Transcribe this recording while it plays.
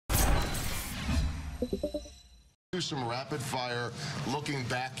Do some rapid fire looking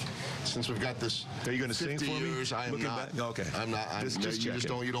back since we've got this. Are you going to sing for years, me? I am looking not. Back? No, okay. I'm not.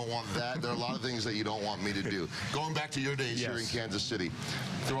 You don't want that. There are a lot of things that you don't want me to do. Going back to your days here in Kansas City,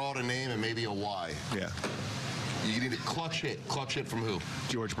 throw out a name and maybe a why. Yeah. You need a clutch hit. Clutch hit from who?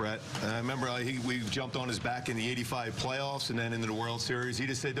 George Brett. I remember we jumped on his back in the '85 playoffs and then into the World Series. He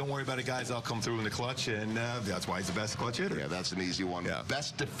just said, "Don't worry about it, guys. I'll come through in the clutch," and that's why he's the best clutch hitter. Yeah, that's an easy one. Yeah.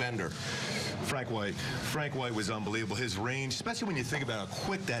 Best defender. Frank White. Frank White was unbelievable. His range, especially when you think about how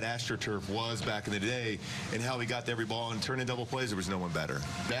quick that AstroTurf was back in the day and how he got to every ball and turned in double plays, there was no one better.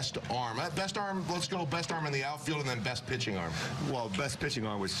 Best arm. Best arm, let's go best arm in the outfield and then best pitching arm. Well, best pitching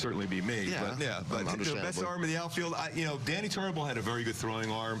arm would certainly be me. Yeah, but the best arm in the outfield, Danny Turnbull had a very good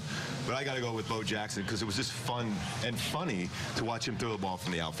throwing arm, but I got to go with Bo Jackson because it was just fun and funny to watch him throw the ball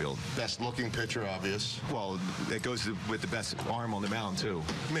from the outfield. Best looking pitcher, obvious. Well, it goes with the best arm on the mound, too.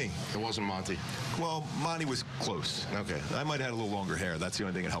 Me. It wasn't Monty. Well, Monty was close. Okay. I might have had a little longer hair. That's the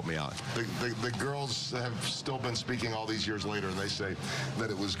only thing that helped me out. The girls have still been speaking all these years later, and they say that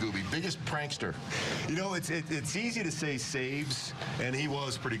it was Gooby. Biggest prankster? You know, it's easy to say saves, and he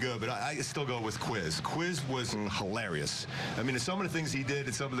was pretty good, but I still go with Quiz. Quiz was hilarious. I mean, some of the things he did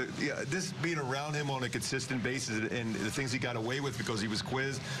and some of the, this being around him on a consistent basis and the things he got away with because he was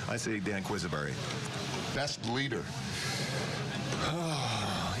Quiz, I say Dan Quisenberry. Best leader?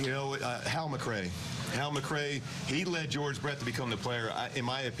 Hal McRae. Hal McRae, he led George Brett to become the player. In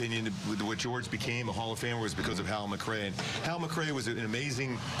my opinion, what George became a Hall of Famer was because of Hal McRae. And Hal McRae was an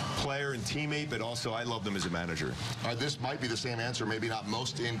amazing player and teammate, but also I loved him as a manager. This might be the same answer, maybe not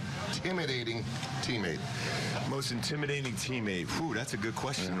most intimidating teammate. Most intimidating teammate. Whew, that's a good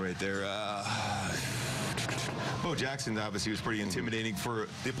question right there. Bo Jackson obviously was pretty intimidating for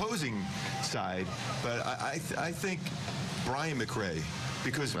the opposing side, but I think Brian McRae.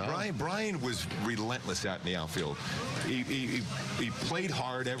 Because Brian was relentless out in the outfield. He played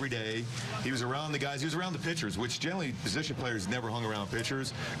hard every day. He was around the guys. He was around the pitchers, which generally position players never hung around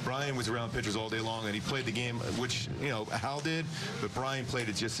pitchers. Brian was around pitchers all day long, and he played the game, which, Hal did, but Brian played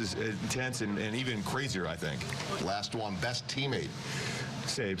it just as intense and even crazier, I think. Last one, best teammate.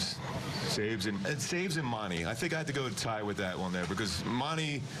 Saves and Monty. I think I had to go tie with that one there because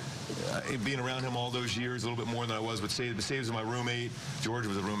Monty, being around him all those years, a little bit more than I was, but Saves was my roommate. George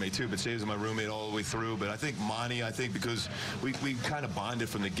was a roommate too, but Saves was my roommate all the way through. But I think Monty, because we kind of bonded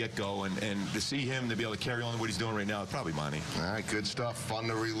from the get-go, and to see him to be able to carry on what he's doing right now, probably Monty. All right, good stuff. Fun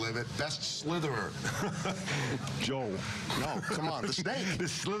to relive it. Best slitherer. Joe. No, come on, the snake. The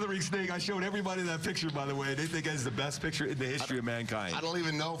slithering snake. I showed everybody that picture, by the way. They think it's the best picture in the history of mankind. I don't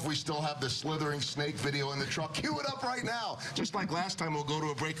even know if we still have the slithering snake video in the truck. Cue it up right now. Just like last time, we'll go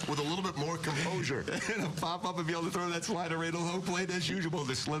to a break with a little bit more composure. And he'll pop up and be able to throw that slider right on home plate as usual,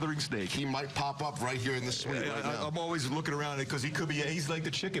 the slithering snake. He might pop up right here in the suite right now. I'm always looking around because he could be, he's like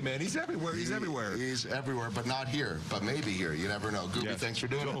the chicken man. He's everywhere. He's everywhere. He's everywhere, but not here. But maybe here. You never know. Gooby, thanks for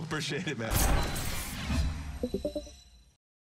doing it. Appreciate it, man.